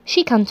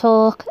She Can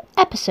Talk,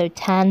 Episode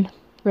 10,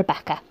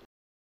 Rebecca.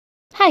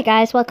 Hi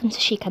guys, welcome to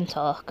She Can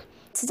Talk.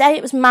 Today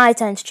it was my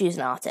turn to choose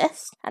an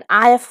artist, and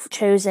I have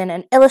chosen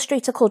an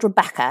illustrator called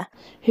Rebecca,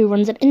 who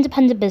runs an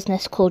independent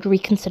business called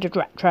Reconsidered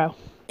Retro.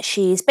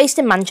 She's based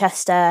in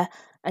Manchester,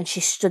 and she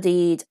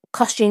studied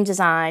costume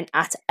design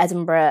at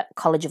Edinburgh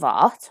College of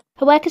Art.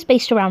 Her work is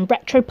based around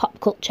retro pop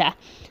culture,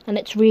 and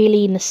it's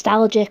really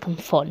nostalgic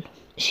and fun.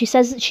 She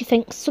says that she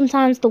thinks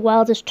sometimes the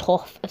world is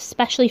tough,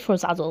 especially for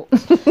us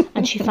adults,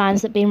 and she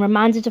finds that being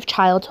reminded of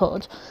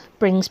childhood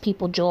brings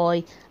people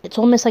joy. It's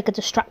almost like a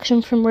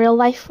distraction from real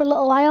life for a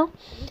little while.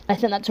 I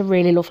think that's a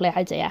really lovely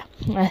idea,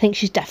 and I think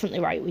she's definitely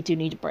right. We do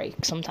need a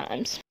break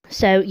sometimes.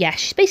 So yeah,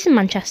 she's based in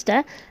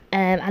Manchester,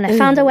 and I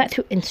found her work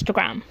through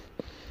Instagram.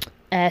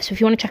 So if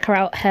you want to check her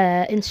out,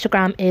 her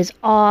Instagram is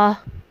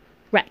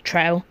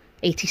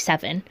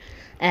rretro87,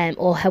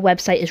 or her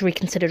website is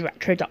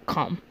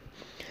reconsideredretro.com.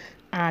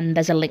 And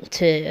there's a link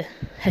to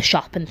her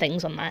shop and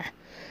things on there.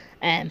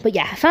 But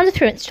yeah, I found her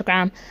through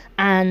Instagram,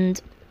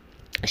 and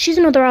she's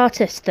another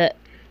artist that,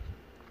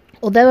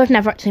 although I've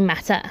never actually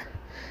met her,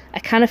 I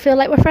kind of feel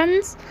like we're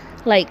friends.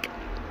 Like,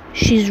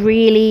 she's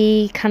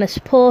really kind of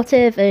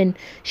supportive, and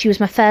she was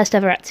my first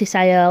ever Etsy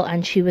sale,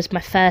 and she was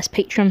my first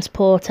Patreon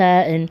supporter,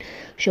 and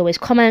she always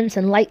comments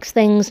and likes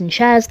things and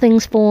shares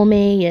things for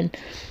me. And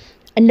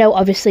I know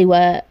obviously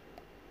we're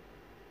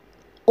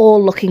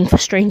all looking for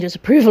strangers'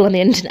 approval on the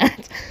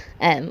internet.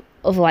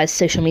 Otherwise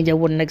social media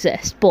wouldn't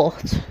exist,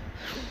 but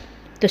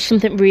there's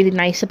something really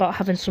nice about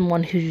having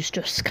someone who's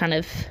just kind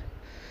of,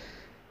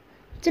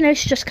 I don't know,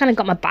 she's just kind of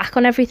got my back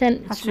on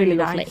everything. It's really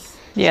lovely. Nice.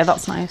 Yeah,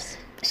 that's nice.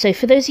 So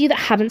for those of you that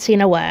haven't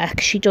seen her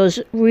work, she does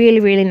really,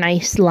 really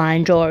nice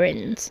line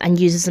drawings and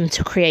uses them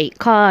to create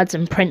cards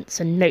and prints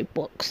and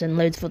notebooks and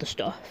loads of other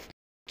stuff.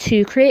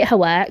 To create her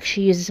work,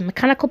 she uses a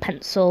mechanical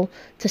pencil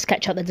to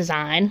sketch out the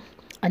design,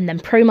 and then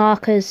pro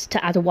markers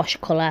to add a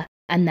watercolour,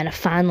 and then a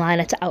fine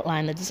liner to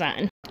outline the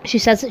design. She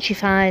says that she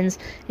finds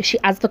if she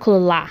adds the colour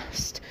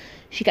last,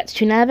 she gets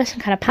too nervous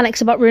and kind of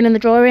panics about ruining the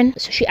drawing,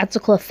 so she adds the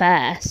colour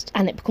first,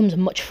 and it becomes a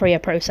much freer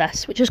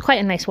process, which is quite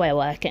a nice way of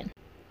working.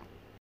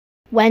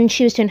 When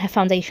she was doing her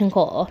foundation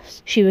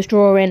course, she was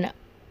drawing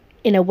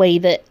in a way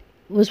that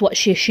was what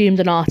she assumed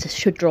an artist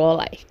should draw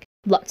like.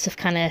 Lots of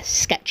kind of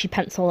sketchy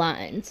pencil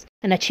lines.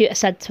 And her tutor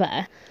said to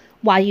her,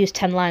 why use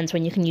 10 lines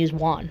when you can use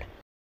one?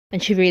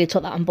 And she really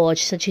took that on board.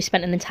 She said she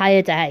spent an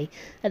entire day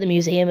at the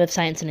Museum of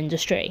Science and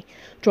Industry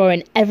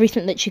drawing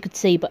everything that she could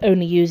see, but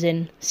only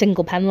using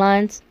single pen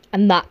lines.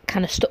 And that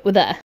kind of stuck with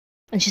her.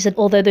 And she said,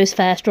 although those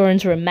first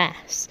drawings were a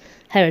mess,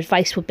 her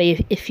advice would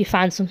be, if you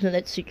find something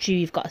that suits you,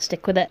 you've got to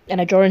stick with it. And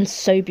her drawing's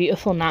so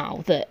beautiful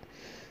now that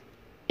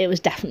it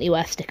was definitely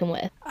worth sticking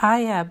with.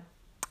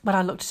 When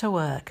I looked at her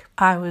work,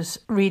 I was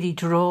really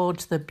drawn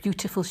to the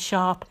beautiful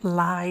sharp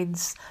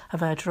lines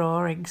of her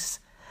drawings.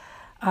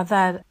 And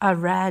then I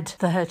read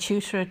that her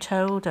tutor had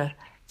told her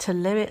to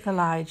limit the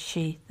lines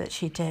that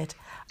she did.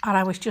 And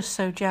I was just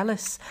so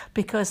jealous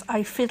because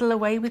I fiddle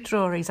away with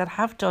drawings and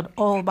have done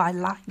all my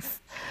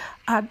life.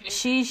 And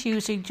she's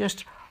using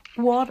just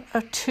 1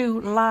 or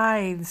 2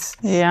 lines.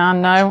 Yeah, I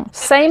know.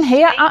 Same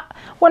here.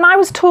 When I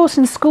was taught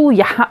in school,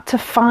 you had to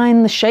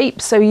find the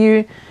shape. So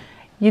you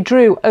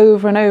drew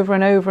over and over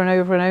and over and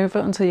over and over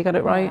until you got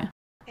it right.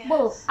 Yeah.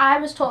 Well, I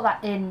was taught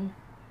that in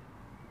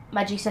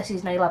my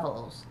GCSEs and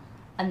A-levels.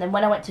 And then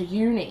when I went to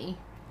uni,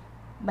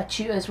 my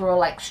tutors were all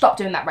like, stop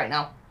doing that right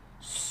now.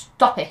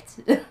 Stop it.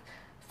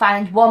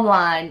 Find 1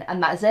 line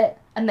and that is it.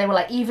 And they were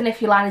like, even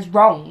if your line is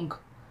wrong,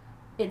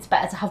 it's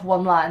better to have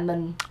 1 line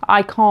than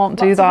I can't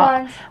do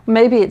that.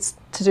 Maybe it's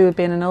to do with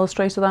being an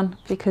illustrator then,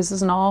 because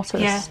as an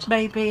artist. Yeah,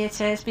 maybe it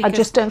is. I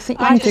just don't think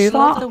you can do that. I just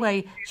love the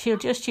way she'll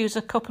just use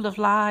a couple of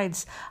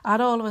lines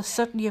and all of a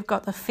sudden you've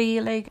got the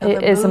feeling of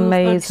it is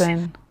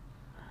amazing.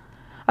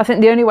 I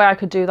think the only way I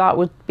could do that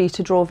would be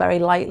to draw very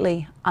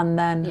lightly and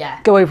then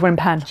go over in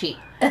pen. Cheat.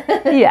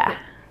 Yeah.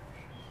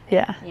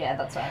 Yeah. Yeah,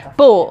 that's what I thought.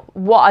 But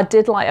what I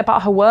did like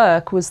about her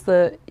work was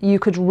that you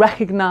could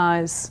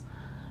recognise,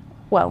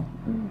 well,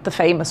 the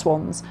famous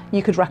ones,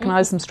 you could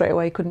recognise them straight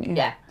away, couldn't you?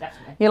 Yeah,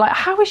 definitely. You're like,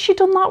 how has she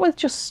done that with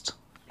just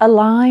a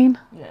line?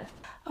 Yeah.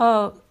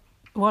 Oh,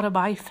 one of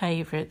my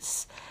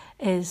favourites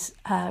is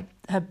a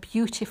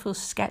beautiful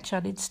sketch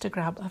on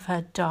Instagram of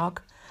her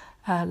dog,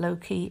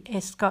 Loki.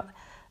 It's got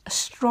a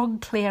strong,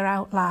 clear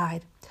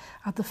outline,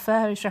 and the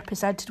fur is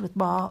represented with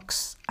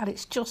marks, and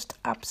it's just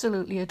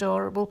absolutely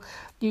adorable.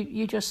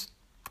 You just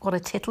want to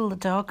tittle the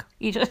dog.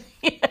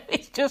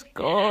 It's just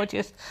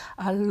gorgeous.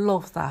 I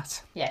love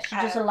that. Yeah, she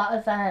does a lot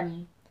of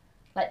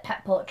like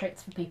pet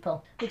portraits for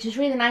people, which is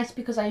really nice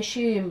because I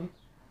assume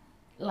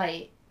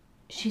like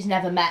she's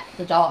never met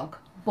the dog,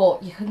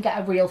 but you can get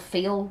a real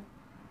feel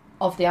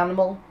of the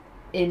animal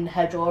in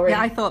her drawing. Yeah,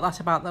 I thought that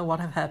about the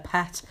one of her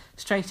pet.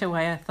 Straight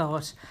away I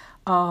thought,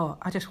 oh,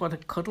 I just want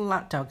to cuddle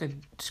that dog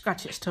and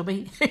scratch its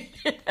tummy.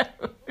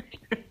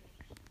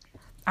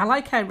 I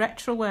like her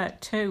retro work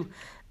too.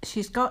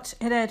 She's got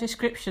in her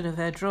description of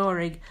her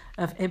drawing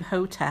of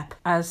Imhotep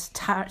as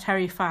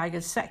terrifying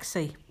and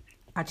sexy.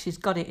 and she's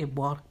got it in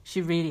one.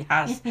 She really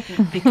has,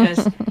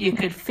 because you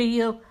could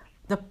feel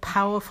the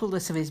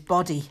powerfulness of his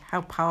body,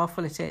 how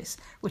powerful it is,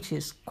 which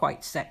is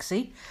quite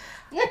sexy.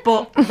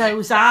 But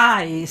those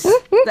eyes,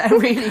 they're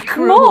really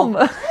cruel. Mum.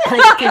 And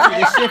it gives you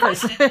the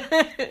shivers.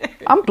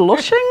 I'm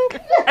blushing.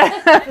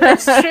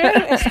 It's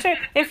true.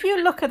 If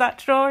you look at that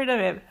drawing of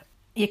him,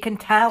 you can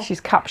tell.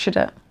 She's captured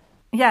it.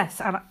 Yes,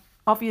 and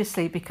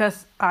obviously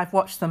because I've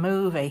watched the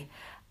movie,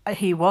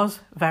 he was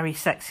very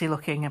sexy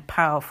looking and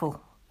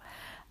powerful.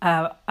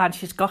 And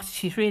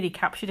she's really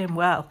captured him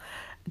well.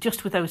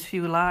 Just with those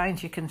few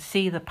lines, you can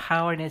see the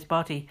power in his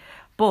body.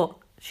 But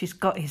she's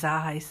got his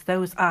eyes.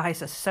 Those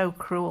eyes are so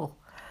cruel.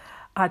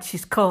 And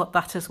she's caught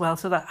that as well.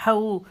 So that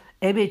whole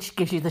image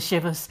gives you the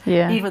shivers.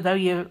 Yeah. Even though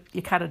you're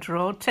kind of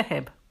drawn to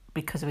him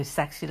because of his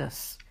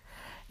sexiness.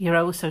 You're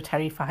also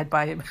terrified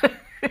by him.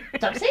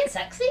 Stop saying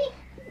sexy.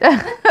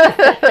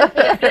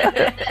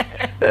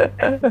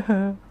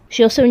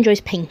 She also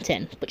enjoys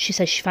painting, but she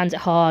says she finds it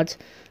hard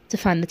to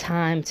find the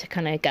time to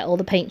kind of get all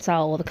the paints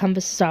out, all the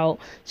canvases out,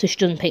 so she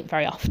doesn't paint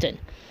very often.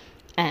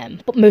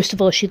 But most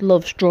of all, she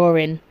loves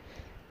drawing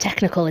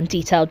technical and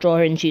detailed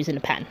drawings using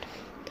a pen,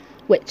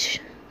 which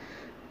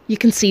you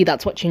can see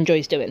that's what she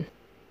enjoys doing.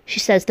 She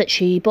says that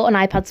she bought an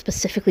iPad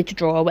specifically to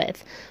draw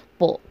with,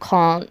 but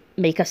can't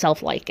make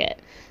herself like it.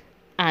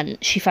 And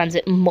she finds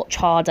it much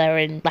harder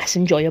and less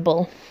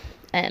enjoyable.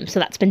 So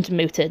that's been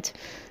demoted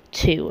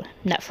to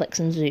Netflix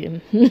and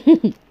Zoom.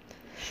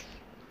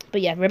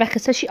 But yeah, Rebecca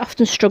says she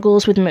often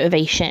struggles with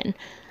motivation,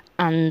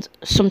 and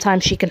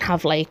sometimes she can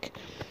have like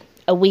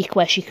a week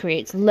where she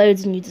creates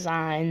loads of new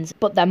designs,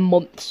 but then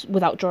months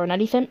without drawing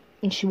anything.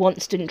 And she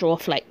once didn't draw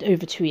for like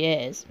over 2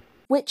 years.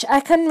 Which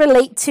I can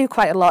relate to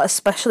quite a lot,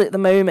 especially at the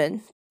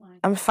moment.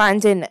 I'm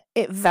finding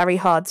it very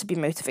hard to be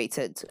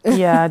motivated.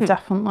 Yeah,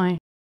 definitely.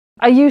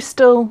 Are you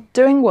still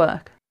doing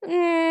work?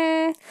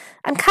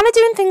 I'm kind of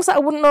doing things that I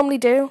wouldn't normally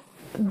do.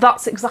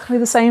 That's exactly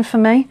the same for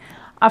me.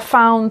 I've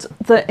found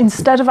that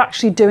instead of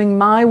actually doing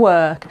my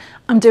work,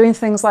 I'm doing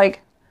things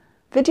like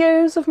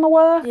videos of my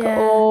work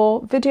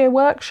or video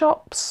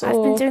workshops. I've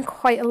been doing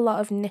quite a lot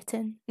of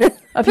knitting.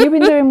 Have you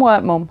been doing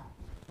work, Mum?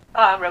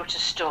 I wrote a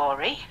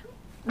story.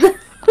 And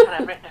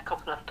I've written a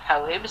couple of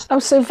poems. Oh,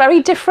 so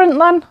very different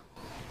then?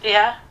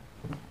 Yeah.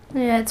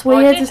 Yeah, it's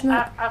weird, isn't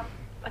it? I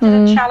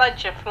did a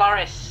challenge of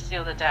florists the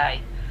other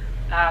day,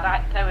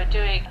 and they were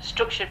doing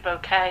structured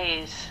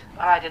bouquets.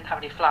 I didn't have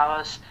any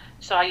flowers,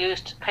 so I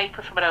used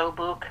paper from an old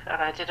book,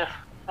 and I did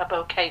a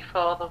bouquet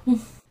for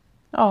them.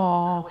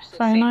 Oh, which they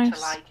very seemed nice.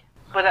 to like.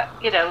 But,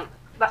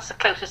 that's the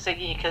closest thing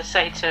you can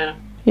say to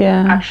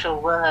Yeah.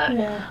 actual work.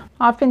 Yeah.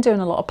 I've been doing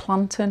a lot of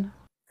planting.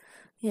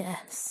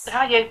 Yes.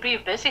 You've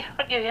been busy,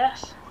 haven't you?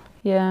 Yes.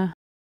 Yeah.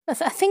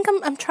 I think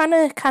I'm trying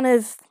to kind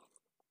of...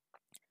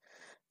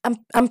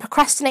 I'm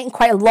procrastinating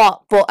quite a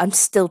lot, but I'm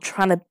still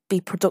trying to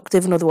be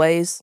productive in other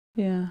ways.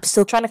 Yeah. I'm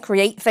still trying to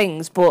create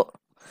things, but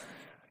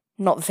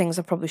not the things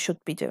I probably should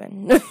be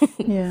doing.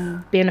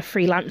 Yeah. Being a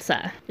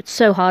freelancer, it's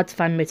so hard to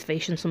find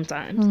motivation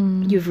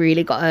sometimes. You've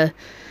really got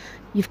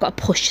to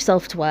push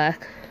yourself to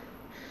work.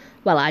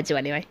 Well, I do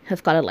anyway.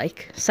 I've got to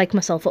psych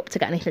myself up to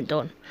get anything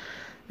done.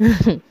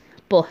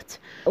 But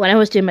when I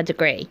was doing my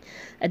degree,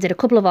 I did a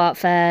couple of art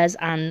fairs,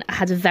 and I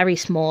had a very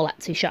small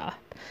Etsy shop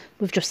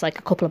with just a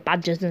couple of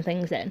badges and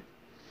things in.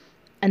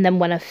 And then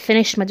when I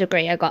finished my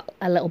degree, I got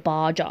a little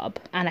bar job,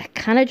 and I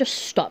kind of just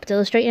stopped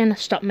illustrating. I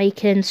stopped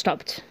making,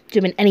 stopped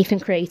doing anything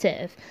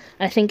creative.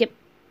 And I think it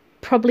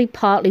probably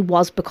partly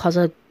was because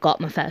I got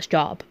my first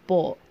job,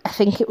 but I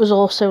think it was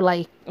also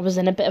I was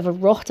in a bit of a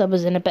rut. I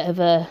was in a bit of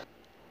a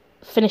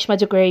finish my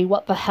degree,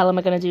 what the hell am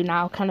I going to do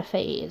now kind of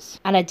phase.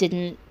 And I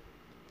didn't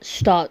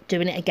start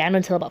doing it again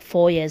until about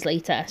 4 years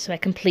later, so I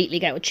completely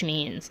get what she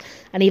means.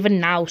 And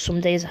even now,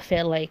 some days I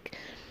feel like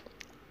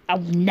I'll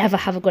never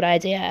have a good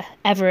idea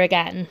ever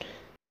again,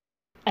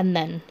 and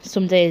then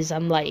some days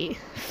I'm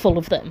full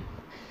of them.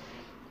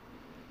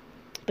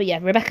 But yeah,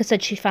 Rebecca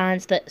said she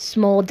finds that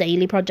small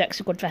daily projects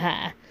are good for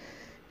her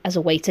as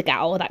a way to get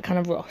out of that kind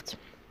of rut.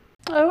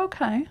 Oh,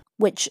 okay.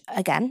 Which,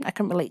 again, I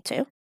can relate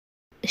to.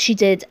 She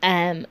did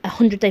a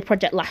 100-day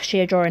project last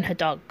year drawing her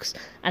dogs,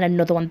 and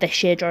another one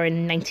this year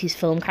drawing 90s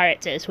film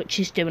characters, which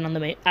she's doing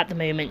at the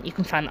moment. You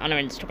can find that on her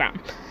Instagram.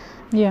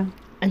 Yeah.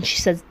 And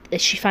she says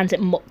that she finds it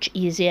much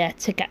easier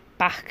to get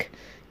back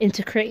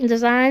into creating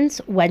designs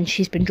when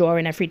she's been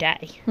drawing every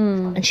day.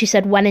 And she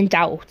said when in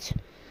doubt,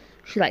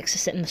 she likes to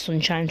sit in the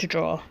sunshine to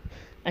draw.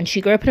 And she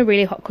grew up in a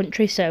really hot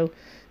country, so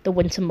the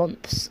winter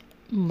months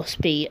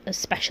must be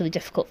especially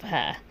difficult for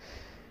her.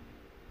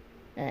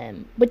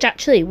 Which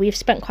actually, we've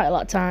spent quite a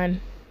lot of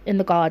time in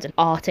the garden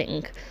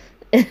arting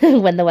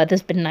when the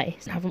weather's been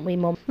nice, haven't we,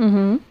 Mum?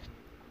 Mm-hmm.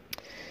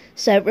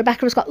 So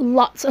Rebecca has got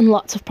lots and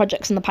lots of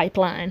projects in the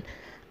pipeline.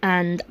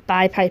 And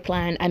by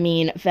pipeline, I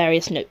mean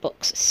various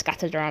notebooks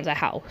scattered around her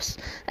house.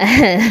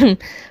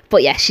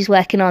 But yeah, she's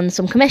working on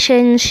some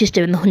commissions. She's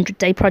doing the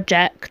 100-day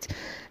project.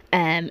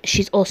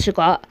 She's also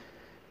got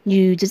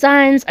new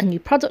designs and new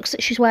products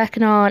that she's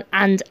working on,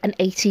 and an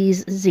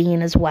 80s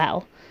zine as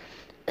well.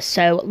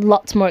 So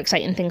lots more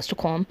exciting things to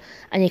come.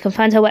 And you can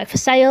find her work for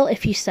sale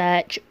if you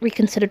search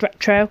Reconsidered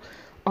Retro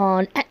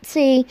on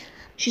Etsy.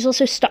 She's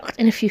also stocked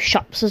in a few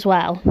shops as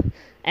well.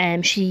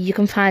 You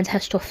can find her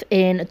stuff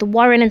in the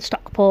Warren in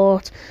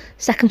Stockport,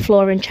 Second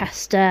Floor in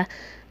Chester,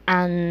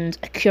 and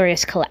a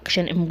Curious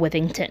Collection in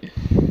Withington.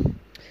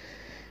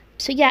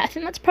 So yeah, I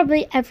think that's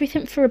probably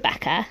everything for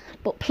Rebecca.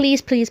 But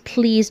please, please,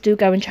 please do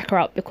go and check her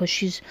out, because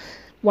she's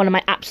one of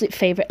my absolute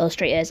favourite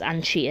illustrators,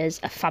 and she is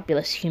a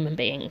fabulous human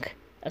being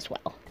as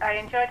well. I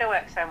enjoyed her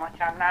work so much,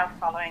 I'm now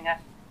following her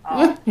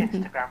on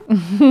Instagram.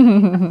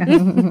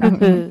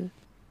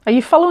 Are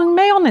you following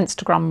me on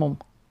Instagram, Mum?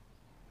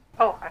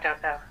 Oh, I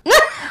don't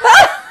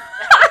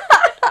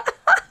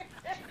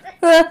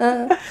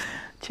know.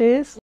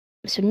 Cheers.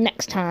 So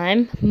next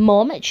time,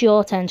 Mum, it's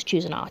your turn to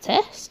choose an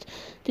artist.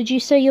 Did you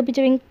say you'll be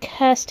doing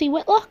Kirsty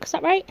Whitlock? Is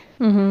that right?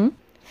 Mm-hmm.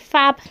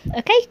 Fab.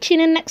 Okay, tune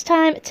in next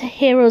time to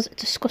hear us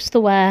discuss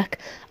the work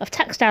of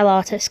textile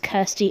artist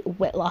Kirsty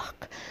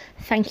Whitlock.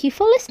 Thank you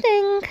for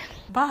listening.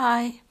 Bye.